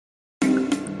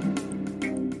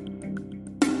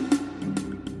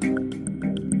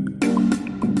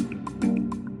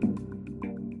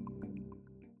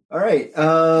All right.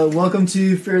 Welcome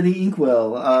to Fare the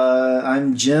Inkwell.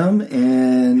 I'm Jim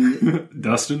and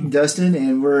Dustin,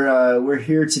 and we're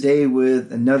here today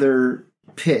with another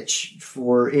pitch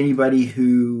for anybody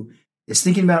who is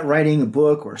thinking about writing a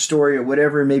book or a story or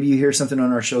whatever. Maybe you hear something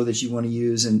on our show that you want to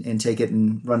use and take it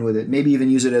and run with it. Maybe even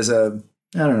use it as a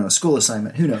school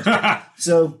assignment. Who knows?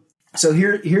 So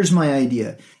here's my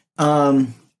idea.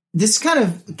 This kind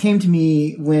of came to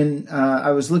me when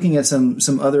I was looking at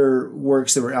some other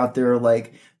works that were out there,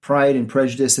 like Pride and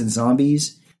Prejudice and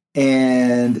Zombies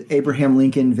and Abraham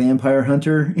Lincoln Vampire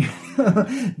Hunter.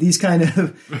 These kind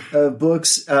of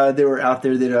books that were out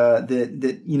there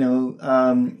that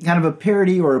kind of a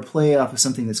parody or a play off of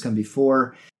something that's come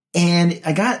before. And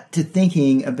I got to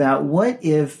thinking about what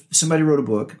if somebody wrote a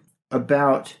book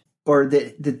about, or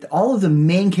that all of the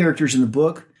main characters in the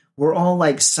book were all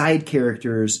like side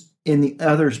characters in the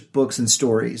other books and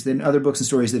stories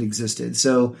that existed.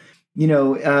 So,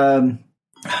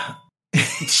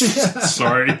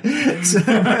 sorry.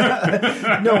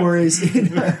 No worries.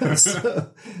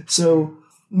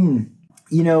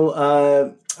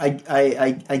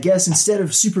 I guess instead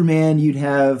of Superman, you'd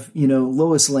have,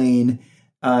 Lois Lane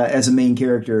as a main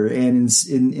character and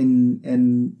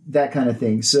in that kind of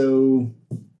thing. So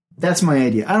that's my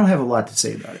idea. I don't have a lot to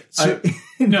say about it.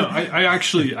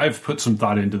 I've put some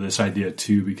thought into this idea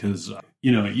too, because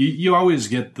you always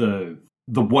get the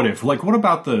what if, like, what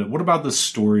about the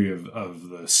story of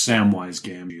the Samwise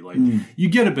Gamgee? Like, you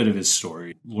get a bit of his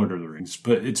story, Lord of the Rings,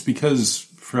 but it's because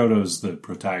Frodo's the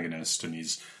protagonist and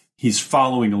he's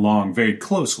following along very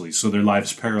closely, so their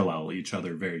lives parallel each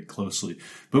other very closely.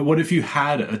 But what if you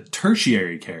had a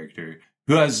tertiary character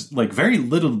who has like very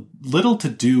little to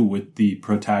do with the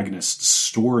protagonist's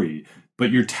story,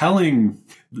 but you're telling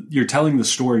the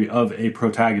story of a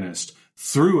protagonist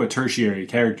through a tertiary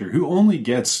character who only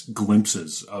gets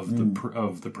glimpses of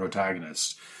the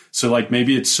protagonist. So like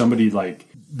maybe it's somebody like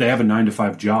they have a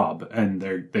 9-to-5 job and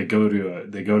they go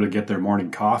to get their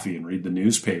morning coffee and read the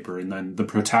newspaper, and then the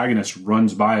protagonist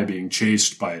runs by being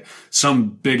chased by some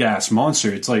big ass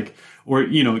monster. It's like,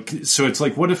 so it's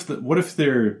like, what if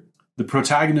the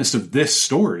protagonist of this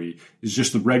story is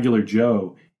just the regular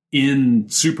Joe in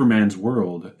Superman's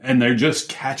world, and they're just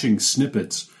catching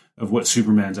snippets of what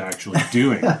Superman's actually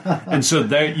doing. And so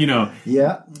that,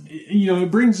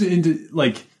 it brings it into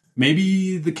like,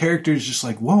 maybe the character is just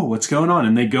like, whoa, what's going on?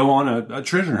 And they go on a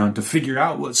treasure hunt to figure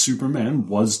out what Superman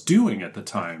was doing at the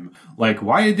time. Like,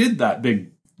 why did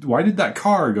that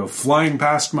car go flying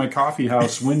past my coffee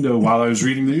house window while I was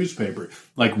reading the newspaper?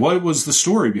 Like, what was the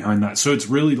story behind that? So it's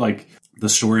really like the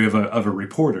story of a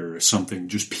reporter or something,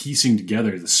 just piecing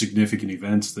together the significant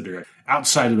events that are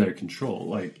outside of their control.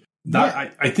 Like that,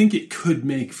 yeah. I think it could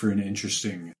make for an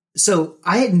interesting. So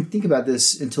I didn't think about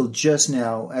this until just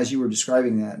now as you were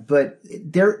describing that, but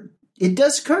it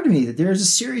does occur to me that there is a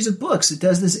series of books that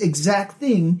does this exact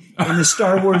thing in the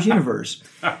Star Wars universe.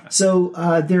 So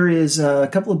there is a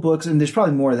couple of books, and there's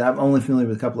probably more of that. I'm only familiar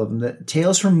with a couple of them. That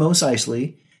Tales from Mos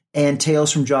Eisley and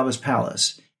Tales from Jabba's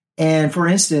Palace. And for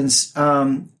instance,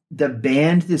 the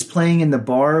band that's playing in the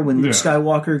bar when Luke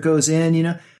Skywalker goes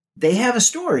in, they have a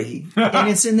story, and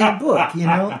it's in that book,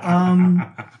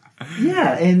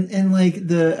 Yeah, and like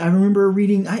I remember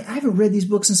reading. I haven't read these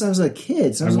books since I was a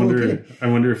kid. I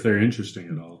wonder if they're interesting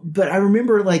at all. But I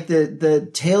remember like the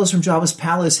Tales from Jabba's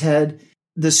Palace had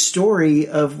the story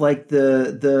of like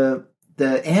the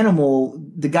animal,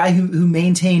 the guy who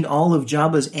maintained all of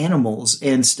Jabba's animals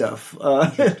and stuff.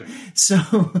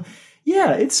 So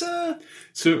yeah, it's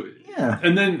so. Yeah.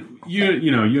 And then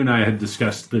you and I had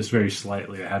discussed this very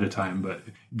slightly ahead of time, but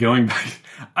going back,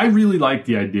 I really like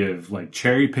the idea of like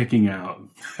cherry picking out,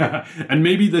 and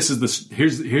maybe this is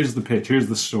here's the pitch, here's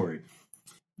the story.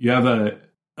 You have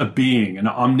a being, an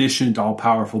omniscient, all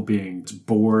powerful being, that's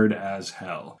bored as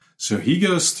hell. So he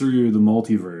goes through the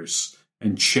multiverse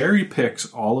and cherry picks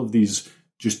all of these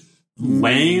just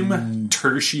lame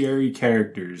tertiary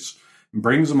characters and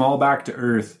brings them all back to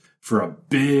Earth for a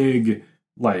big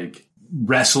like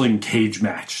wrestling cage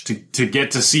match to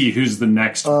get to see who's the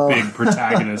next big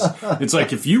protagonist. It's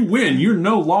like, if you win, you're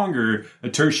no longer a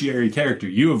tertiary character.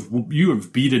 You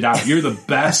have beat it out. You're the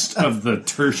best of the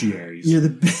tertiaries. You're the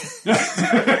best.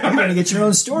 You're going to get your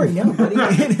own story now, buddy.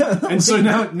 And so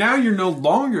now you're no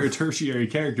longer a tertiary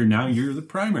character. Now you're the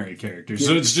primary character.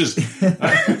 So it's just, I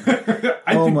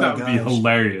think that would be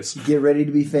hilarious. Get ready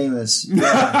to be famous.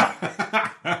 Yeah.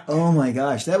 Oh my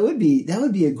gosh, that would be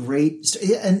a great,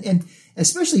 and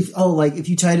especially like if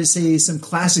you try to say some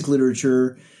classic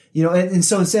literature, and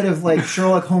so instead of like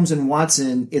Sherlock Holmes and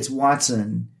Watson, it's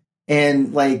Watson,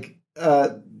 and like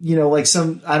like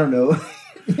some, I don't know,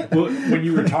 Well, when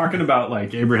you were talking about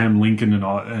like Abraham Lincoln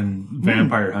and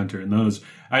Vampire Hunter and those,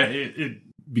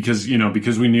 because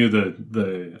we knew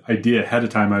the idea ahead of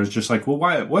time, I was just like, well,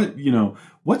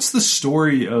 what's the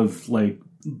story of like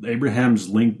Abraham's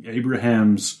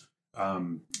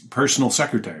personal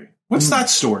secretary? What's that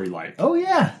story like? Oh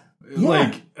yeah.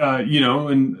 Like,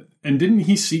 and didn't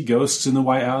he see ghosts in the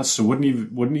White House? So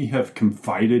wouldn't he have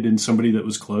confided in somebody that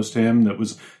was close to him that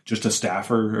was just a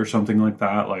staffer or something like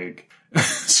that? Like,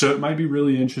 so it might be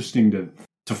really interesting to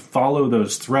follow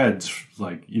those threads,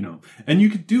 like, and you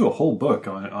could do a whole book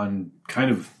on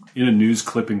kind of in a news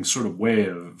clipping sort of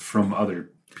way from other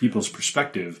people's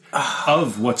perspective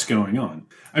of what's going on.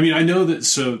 I mean, I know that.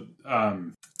 So,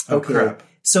 okay. Crap.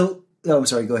 So, I'm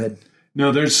sorry. Go ahead.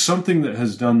 No, there's something that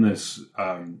has done this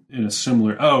in a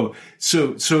similar. Oh,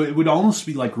 so it would almost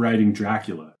be like writing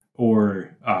Dracula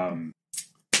or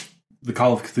the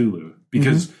Call of Cthulhu,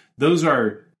 because those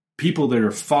are people that are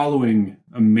following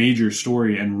a major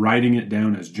story and writing it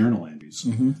down as journal entries.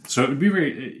 So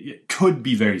it could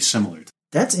be very similar.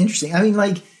 That's interesting. I mean,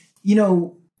 like,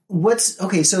 so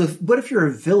what if you're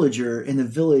a villager in the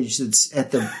village that's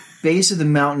at the base of the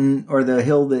mountain or the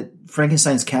hill that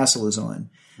Frankenstein's castle is on?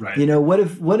 Right. What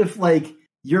if like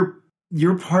you're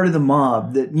part of the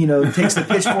mob that, takes the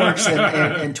pitchforks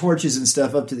and torches and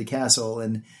stuff up to the castle,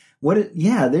 and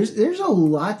there's a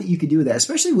lot that you could do with that,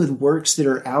 especially with works that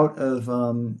are out of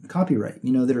copyright,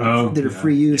 that are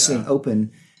free use and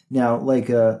open now, like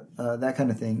that kind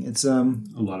of thing. It's a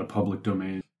lot of public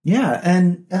domain. Yeah,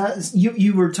 and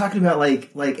you were talking about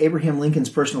like Abraham Lincoln's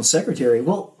personal secretary.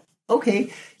 Well,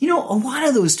 okay, a lot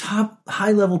of those top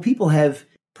high level people have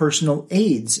personal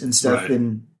aides and stuff, right.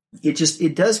 And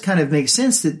it does kind of make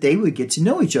sense that they would get to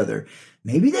know each other.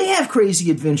 Maybe they have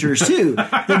crazy adventures too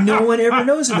that no one ever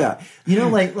knows about.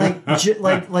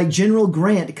 Like General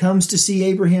Grant comes to see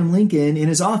Abraham Lincoln in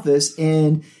his office,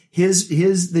 and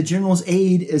the general's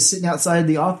aide is sitting outside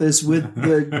the office with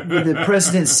the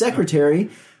president's secretary.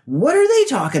 What are they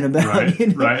talking about?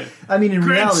 Right, right. I mean, in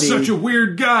Grant's reality, such a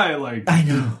weird guy. Like, I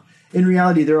know. In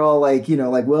reality, they're all like,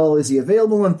 well, is he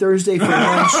available on Thursday for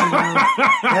lunch?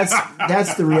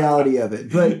 That's the reality of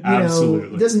it. But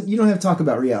Absolutely. You don't have to talk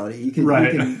about reality. You can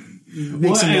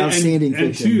make some outstanding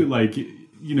fiction. And too, like,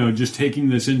 just taking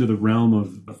this into the realm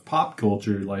of pop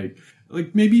culture, like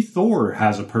maybe Thor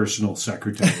has a personal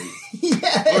secretary.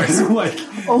 Yes. Or like,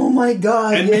 oh my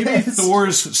God. And maybe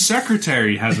Thor's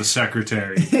secretary has a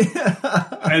secretary.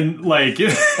 And like,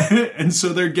 and so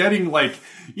they're getting like,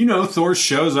 Thor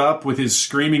shows up with his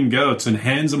screaming goats and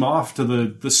hands them off to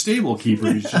the stable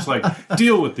keeper. He's just like,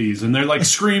 deal with these. And they're like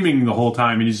screaming the whole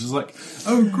time. And he's just like,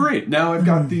 oh, great. Now I've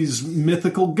got these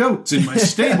mythical goats in my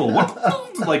stable. What?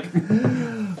 Like,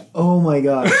 oh my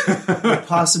God. The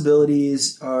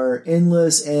possibilities are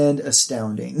endless and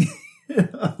astounding.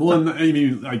 Well, and I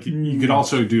mean, like, you could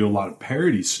also do a lot of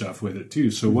parody stuff with it too.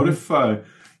 So what if, like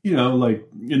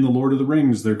in the Lord of the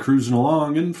Rings, they're cruising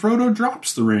along and Frodo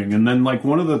drops the ring, and then like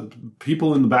one of the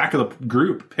people in the back of the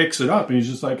group picks it up, and he's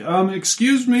just like,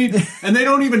 excuse me, and they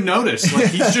don't even notice. Like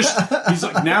he's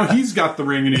like, now he's got the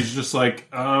ring, and he's just like,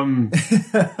 I'm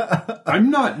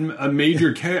not a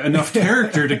major enough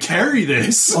character to carry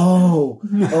this. Oh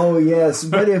yes.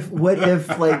 What if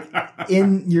like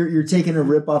you're taking a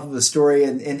rip off of a story,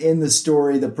 and in the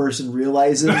story the person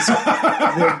realizes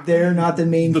that they're not the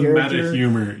main character. Meta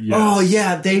humor. Yes. Oh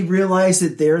yeah, they realize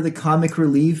that they're the comic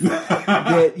relief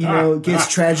that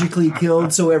gets tragically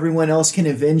killed, so everyone else can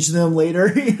avenge them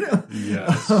later.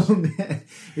 Yes. Oh man,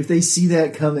 if they see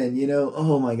that coming,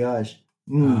 oh my gosh,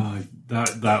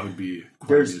 that would be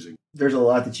quite amusing. There's a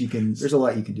lot you can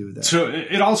do with that. So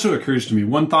it also occurs to me,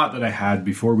 one thought that I had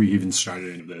before we even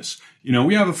started into this.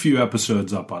 We have a few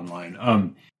episodes up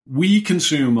online. We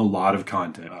consume a lot of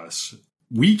content.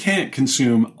 We can't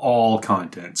consume all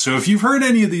content. So if you've heard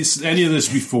any of this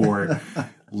before,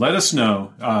 let us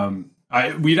know.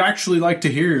 We'd actually like to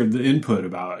hear the input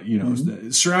about,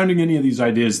 surrounding any of these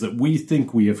ideas that we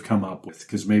think we have come up with,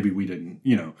 because maybe we didn't,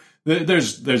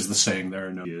 there's the saying, there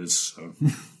are no ideas. So.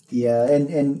 Yeah.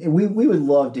 And we would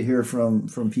love to hear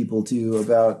from people too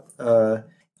about,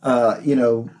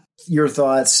 your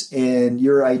thoughts and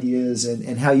your ideas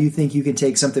and how you think you can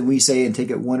take something we say and take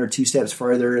it one or two steps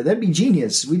farther. That'd be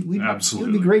genius. Absolutely.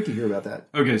 It would be great to hear about that.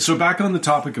 Okay. So back on the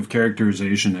topic of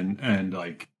characterization and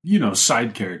like,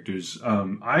 side characters.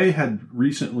 I had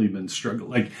recently been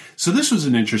struggling. So this was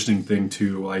an interesting thing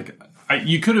too. Like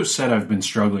you could have said I've been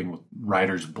struggling with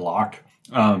writer's block,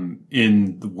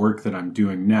 in the work that I'm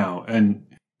doing now. And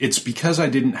it's because I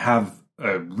didn't have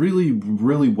a really,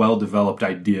 really well-developed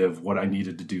idea of what I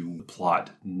needed to do with the plot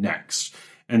next.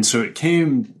 And so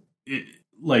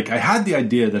like I had the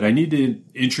idea that I need to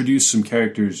introduce some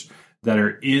characters that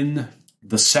are in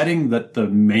the setting that the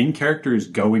main character is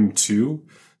going to,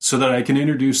 so that I can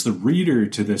introduce the reader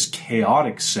to this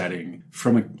chaotic setting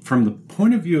from the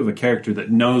point of view of a character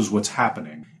that knows what's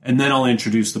happening. And then I'll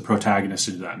introduce the protagonist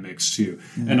into that mix too.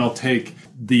 Mm-hmm. And I'll take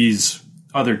these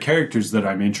other characters that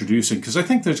I'm introducing, because I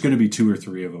think there's going to be 2 or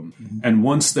 3 of them. Mm-hmm. And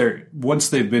once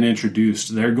they've been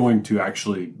introduced, they're going to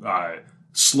actually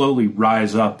slowly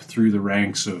rise up through the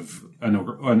ranks of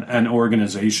an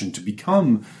organization to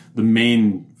become the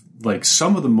main, like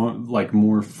some of the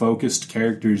more focused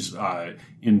characters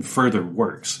in further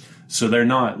works. So they're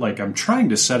not like, I'm trying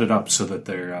to set it up so that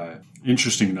they're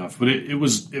interesting enough. But it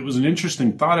was an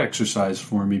interesting thought exercise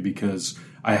for me, because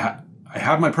I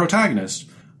have my protagonist.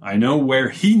 I know where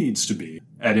he needs to be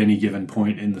at any given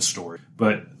point in the story,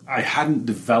 but I hadn't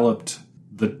developed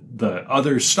the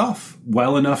other stuff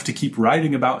well enough to keep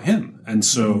writing about him. And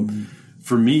so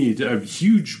for me, a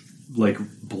huge like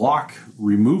block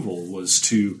removal was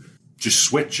to just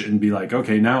switch and be like,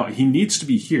 okay, now he needs to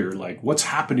be here. Like, what's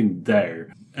happening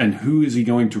there? And who is he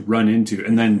going to run into?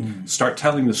 And then start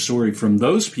telling the story from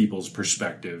those people's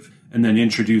perspective, and then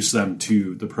introduce them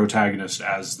to the protagonist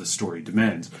as the story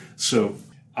demands. So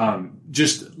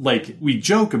just like we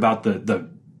joke about the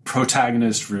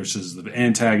protagonist versus the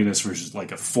antagonist versus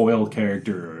like a foil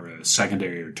character or a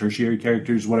secondary or tertiary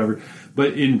characters, whatever.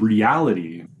 But in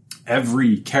reality,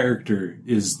 every character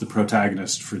is the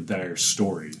protagonist for their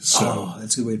story. So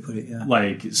that's a good way to put it. Yeah.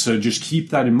 Like, so just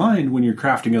keep that in mind when you're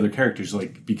crafting other characters,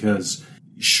 like, because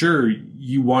sure,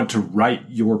 you want to write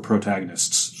your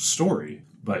protagonist's story,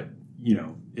 but you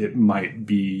know, it might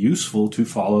be useful to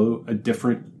follow a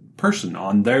different person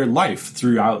on their life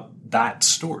throughout that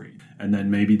story. And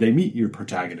then maybe they meet your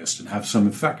protagonist and have some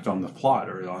effect on the plot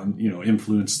or on, you know,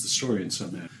 influence the story in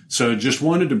some way. So just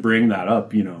wanted to bring that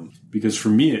up, you know, because for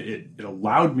me, it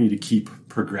allowed me to keep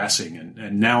progressing.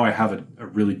 And now I have a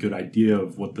really good idea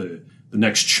of what the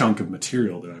next chunk of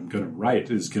material that I'm going to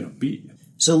write is going to be.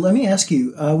 So let me ask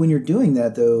you, when you're doing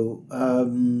that, though,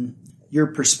 your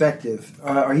perspective,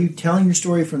 are you telling your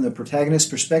story from the protagonist's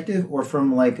perspective or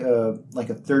from like a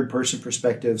third person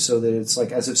perspective, so that it's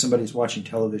like as if somebody's watching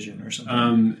television or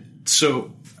something?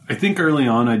 So I think early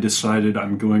on I decided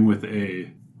I'm going with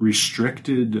a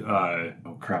restricted,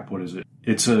 what is it?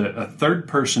 It's a third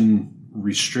person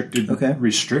restricted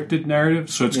narrative.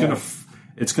 So it's going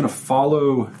to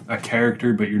follow a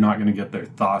character, but you're not going to get their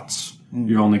thoughts.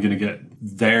 You're only going to get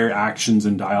their actions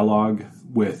and dialogue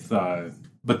with,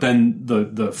 but then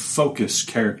the focus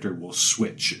character will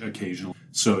switch occasionally.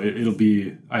 So it'll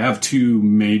be, I have 2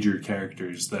 major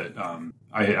characters that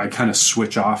I kind of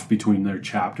switch off between their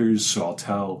chapters. So I'll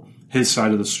tell his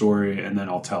side of the story, and then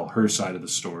I'll tell her side of the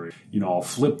story. You know, I'll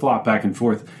flip-flop back and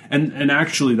forth. And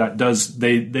actually that does,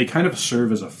 they kind of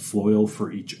serve as a foil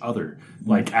for each other,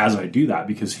 like as I do that,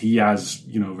 because he has,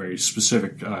 you know, very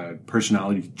specific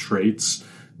personality traits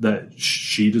that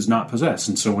she does not possess.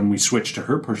 And so when we switch to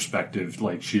her perspective,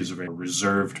 like, she is a very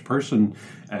reserved person,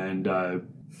 and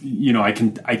you know, I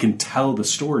can tell the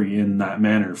story in that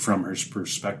manner from her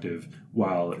perspective.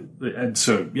 So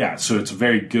it's a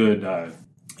very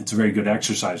good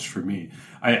exercise for me.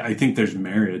 I think there's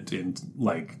merit in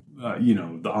like you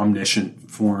know, the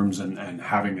omniscient forms and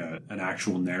having an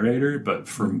actual narrator, but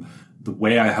from the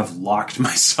way I have locked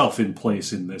myself in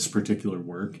place in this particular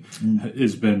work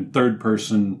has been third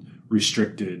person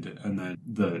restricted, and then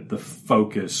the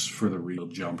focus for the real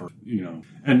jumper, you know.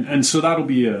 And so that'll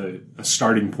be a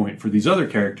starting point for these other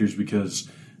characters, because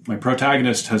my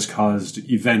protagonist has caused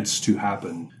events to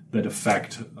happen that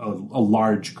affect a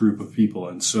large group of people.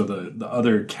 And so the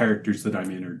other characters that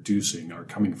I'm introducing are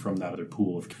coming from that other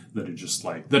pool of that are just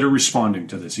like, that are responding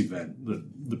to this event that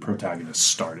the protagonist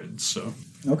started. So.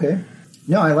 Okay.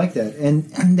 No, I like that.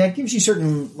 And that gives you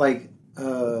certain like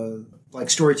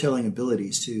storytelling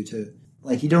abilities too, to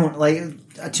like, you don't like,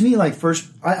 to me, like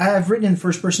I've written in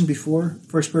first person before,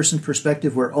 first person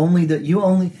perspective, where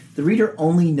the reader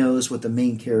only knows what the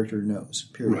main character knows,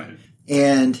 period. Right.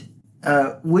 And,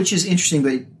 which is interesting,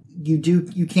 but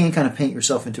you can kind of paint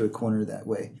yourself into a corner that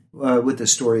way, with the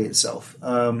story itself.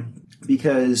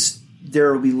 Because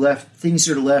there will be things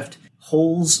that are left,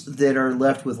 holes that are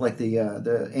left with like the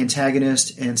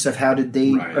antagonist and stuff. How did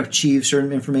they achieve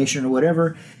certain information or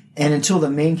whatever? And until the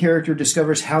main character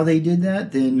discovers how they did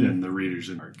that, then the reader's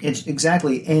in arc.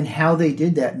 Exactly. And how they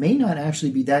did that may not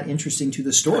actually be that interesting to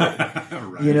the story.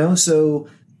 Right. You know, so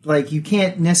like you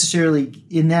can't necessarily,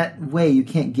 in that way, you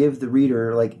can't give the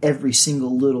reader like every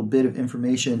single little bit of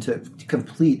information to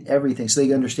complete everything so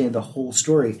they understand the whole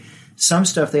story. Some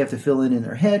stuff they have to fill in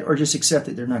their head or just accept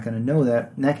that they're not going to know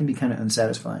that, and that can be kind of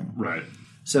unsatisfying. Right.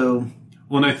 So...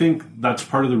 Well, and I think that's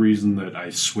part of the reason that I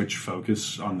switch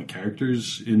focus on the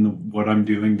characters in what I'm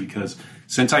doing, because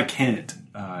since I can't,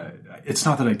 it's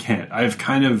not that I can't. I've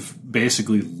kind of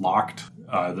basically locked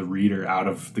the reader out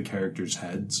of the characters'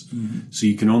 heads. Mm-hmm. So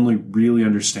you can only really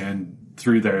understand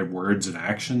through their words and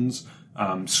actions.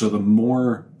 So the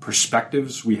more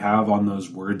perspectives we have on those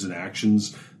words and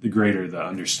actions, the greater the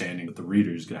understanding that the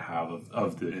reader is going to have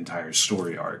of the entire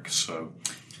story arc. So...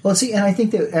 Well, see, and I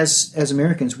think that as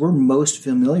Americans, we're most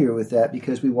familiar with that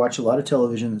because we watch a lot of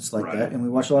television that's like that, and we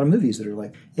watch a lot of movies that are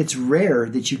like. It's rare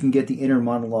that you can get the inner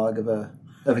monologue of a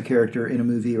character in a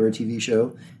movie or a TV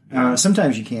show. Yeah.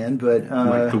 Sometimes you can, but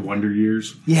like the Wonder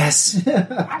Years. Yes.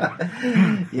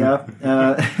 Yeah.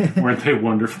 Weren't they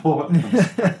wonderful?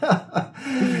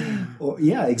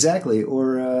 Yeah, exactly.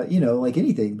 Or like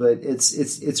anything, but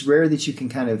it's rare that you can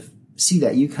kind of see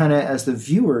that. You kind of, as the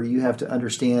viewer, you have to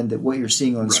understand that what you're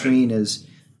seeing on screen is,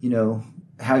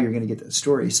 how you're going to get that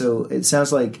story. So it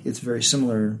sounds like it's very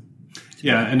similar.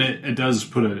 Yeah, and it does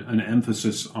put an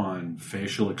emphasis on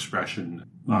facial expression,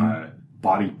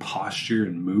 body posture,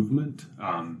 and movement,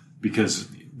 because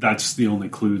that's the only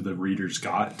clue the reader's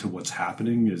got to what's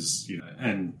happening.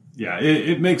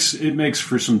 It makes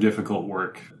for some difficult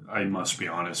work. I must be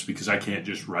honest, because I can't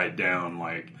just write down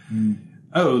like.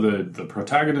 Oh, the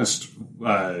protagonist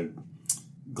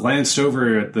glanced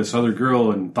over at this other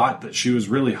girl and thought that she was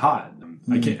really hot.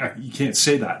 You can't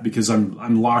say that because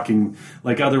I'm locking.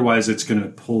 Like otherwise, it's going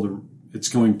to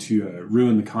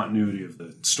ruin the continuity of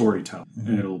the storytelling,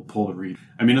 and it'll pull the reader.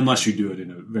 I mean, unless you do it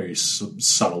in a very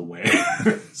subtle way.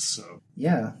 So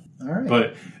yeah, all right.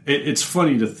 But it's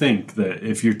funny to think that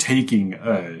if you're taking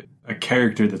a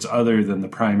character that's other than the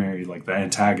primary, like the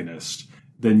antagonist,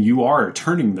 then you are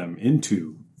turning them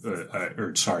into,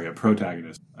 a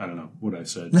protagonist. I don't know what I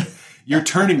said. You're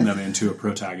turning them into a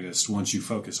protagonist once you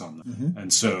focus on them. Mm-hmm.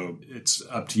 And so it's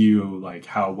up to you, like,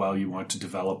 how well you want to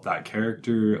develop that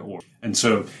character. And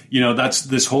so, that's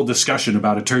this whole discussion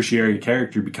about a tertiary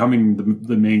character becoming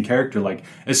the main character. Like,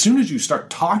 as soon as you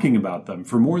start talking about them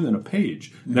for more than a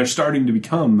page, they're starting to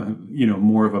become,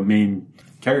 more of a main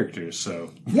characters.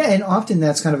 So yeah, and often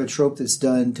that's kind of a trope that's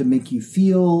done to make you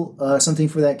feel something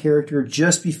for that character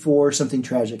just before something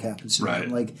tragic happens to them,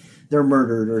 like they're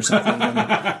murdered or something,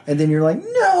 and then you're like,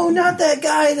 no, not that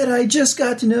guy that I just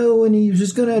got to know, and he was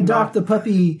just going to adopt the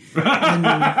puppy, and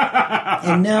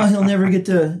now he'll never get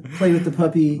to play with the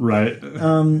puppy, right?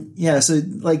 So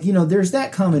like there's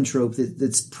that common trope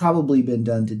that's probably been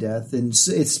done to death, and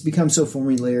it's become so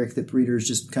formulaic that readers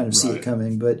just kind of see it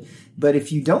coming, But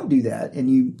if you don't do that and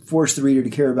you force the reader to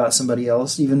care about somebody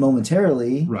else, even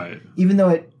momentarily, even though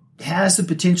it has the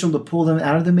potential to pull them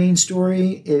out of the main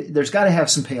story, there's got to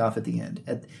have some payoff at the end.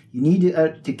 You need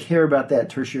to care about that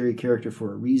tertiary character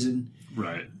for a reason.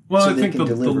 Right. Well, so I think the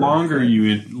longer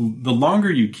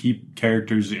you keep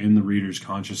characters in the reader's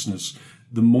consciousness,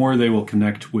 the more they will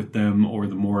connect with them, or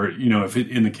the more, if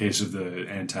in the case of the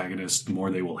antagonist, the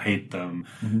more they will hate them.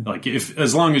 Mm-hmm. Like,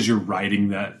 as long as you're writing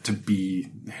that to be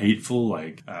hateful,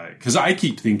 like, because I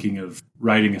keep thinking of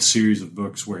writing a series of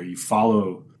books where you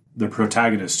follow the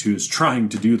protagonist who is trying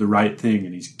to do the right thing,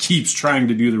 and he keeps trying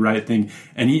to do the right thing,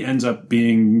 and he ends up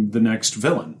being the next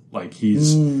villain. Like,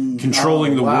 he's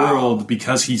controlling the world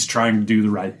because he's trying to do the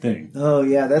right thing. Oh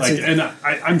yeah, and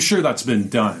I'm sure that's been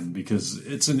done because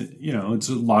it's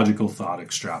a logical thought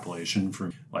extrapolation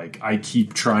from, like, I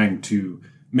keep trying to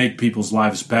make people's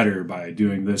lives better by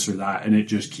doing this or that, and it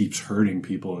just keeps hurting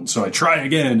people, and so I try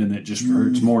again, and it just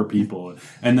hurts more people,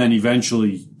 and then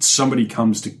eventually somebody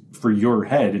comes for your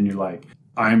head, and you're like,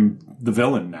 I'm the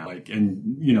villain now. Like,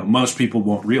 and most people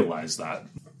won't realize that.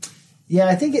 Yeah,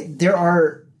 I think there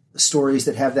are stories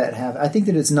that have that happen. I think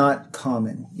that it's not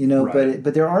common,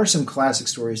 but there are some classic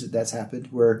stories that's happened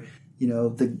where,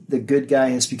 the good guy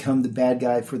has become the bad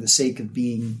guy for the sake of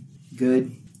being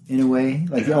good in a way.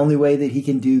 Like, the only way that he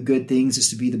can do good things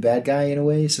is to be the bad guy in a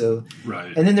way. So,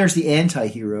 and then there's the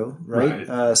anti-hero, right?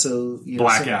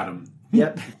 Black Adam.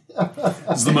 Yep.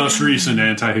 It's the most recent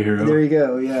anti-hero. There you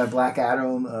go. Yeah, Black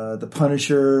Adam, the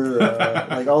Punisher,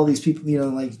 like all these people,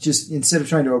 like, just instead of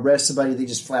trying to arrest somebody, they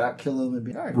just flat out kill them and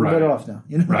be, all right, we're better off now.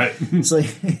 Right. It's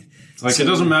like It's like, it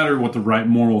doesn't matter what the right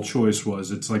moral choice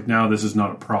was. It's like, now this is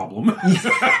not a problem.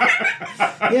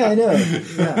 Yeah, I know.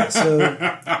 Yeah,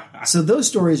 so those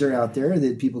stories are out there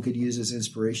that people could use as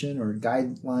inspiration or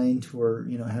guideline for,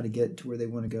 how to get to where they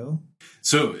want to go.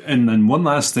 So, and then one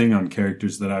last thing on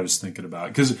characters that I was thinking about,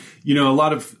 because, a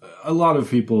lot of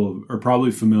people are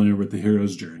probably familiar with the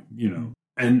hero's journey,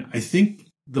 and I think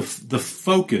the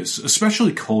focus,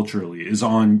 especially culturally, is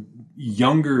on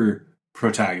younger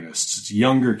protagonists,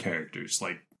 younger characters.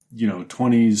 Like,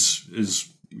 20s is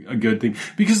a good thing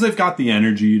because they've got the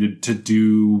energy to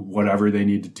do whatever they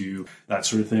need to do, that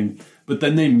sort of thing. But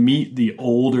then they meet the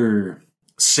older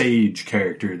sage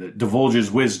character that divulges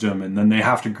wisdom, and then they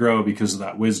have to grow because of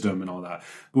that wisdom and all that.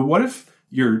 But what if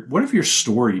your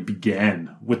story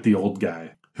began with the old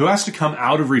guy who has to come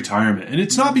out of retirement? And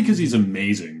it's not because he's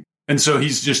amazing. And so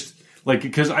he's just like,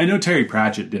 because I know Terry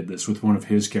Pratchett did this with one of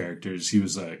his characters. He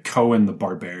was Cohen the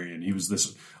Barbarian. He was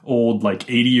this old,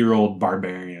 80-year-old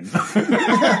barbarian.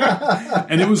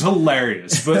 And it was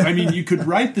hilarious. But, I mean, you could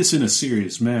write this in a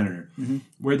serious manner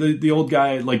where the old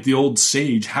guy, the old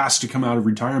sage, has to come out of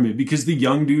retirement because the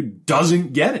young dude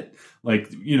doesn't get it.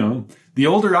 The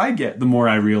older I get, the more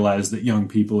I realize that young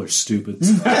people are stupid.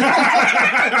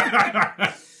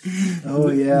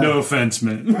 Oh, yeah. No offense,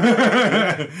 man.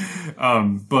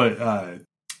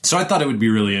 So I thought it would be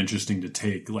really interesting to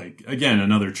take, again,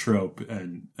 another trope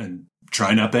and try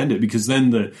and upend it, because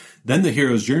then the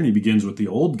hero's journey begins with the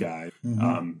old guy,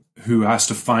 who has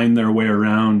to find their way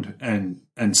around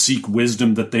and seek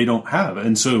wisdom that they don't have.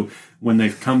 And so when they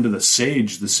come to the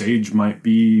sage might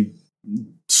be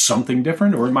something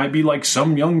different, or it might be like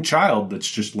some young child that's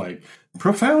just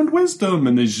profound wisdom,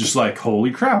 and he's just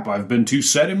holy crap, I've been too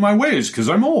set in my ways because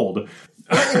I'm old.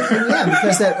 Yeah,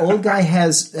 because that old guy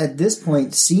has at this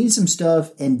point seen some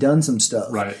stuff and done some stuff,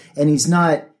 right? And he's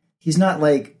not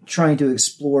trying to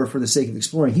explore for the sake of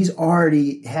exploring. He's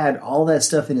already had all that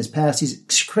stuff in his past. He's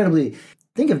incredibly,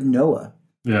 think of Noah.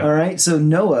 Yeah. All right, so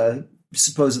Noah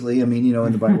supposedly, in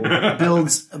the Bible,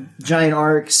 builds a giant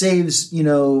ark, saves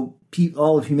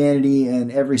all of humanity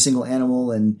and every single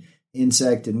animal and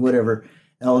insect and whatever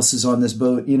else is on this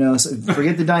boat, so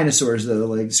forget the dinosaurs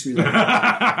though, screw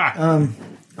that.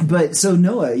 But so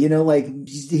Noah,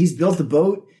 he's built the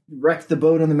boat, wrecked the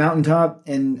boat on the mountaintop,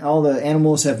 and all the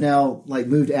animals have now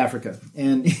moved to Africa.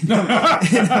 And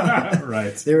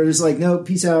right. They were just no,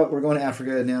 peace out, we're going to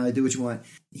Africa now, do what you want.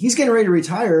 He's getting ready to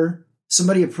retire.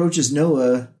 Somebody approaches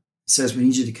Noah, says, we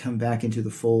need you to come back into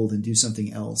the fold and do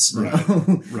something else.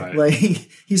 Right.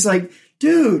 He's like,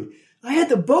 dude, I had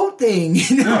the boat thing.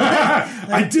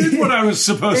 I did what I was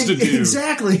supposed to do.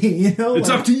 Exactly. It's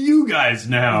up to you guys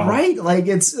now. Right?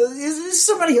 Is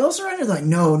somebody else around here?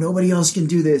 No, nobody else can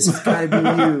do this. It's got to be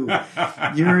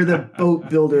you. You're the boat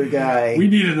builder guy. We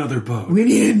need another boat.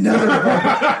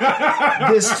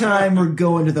 This time we're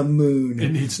going to the moon.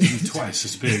 It needs to be twice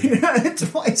as big.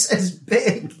 Twice as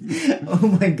big.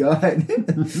 Oh my God.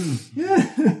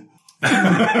 Yeah.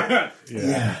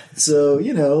 So,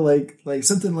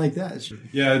 something like that.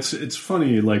 Yeah, it's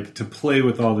funny, to play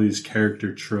with all these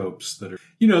character tropes that are,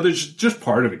 there's just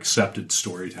part of accepted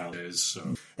storytelling.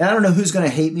 So. And I don't know who's going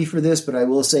to hate me for this, but I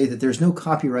will say that there's no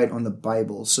copyright on the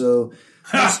Bible. So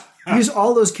use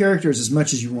all those characters as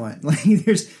much as you want. You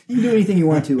can do anything you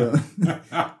want to.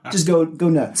 Just go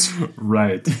nuts.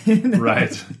 Right.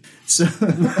 Right. So,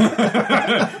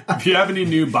 if you have any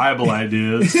new Bible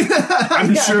ideas,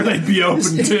 I'm sure they'd be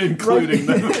open to including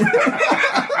them.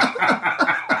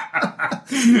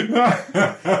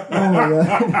 Oh my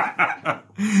God.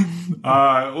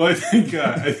 Well, I think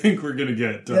we're gonna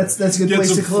get that's a good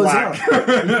place to close out.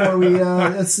 Before we,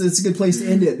 that's a good place to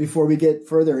end it before we get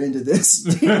further into this.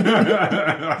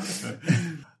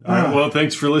 All right. Well,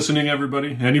 thanks for listening,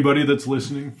 everybody. Anybody that's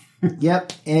listening.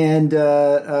 Yep. And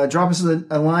drop us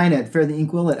a line at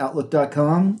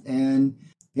fairtheinkwell@outlook.com. And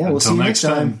yeah, we'll see you next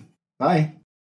time. Bye.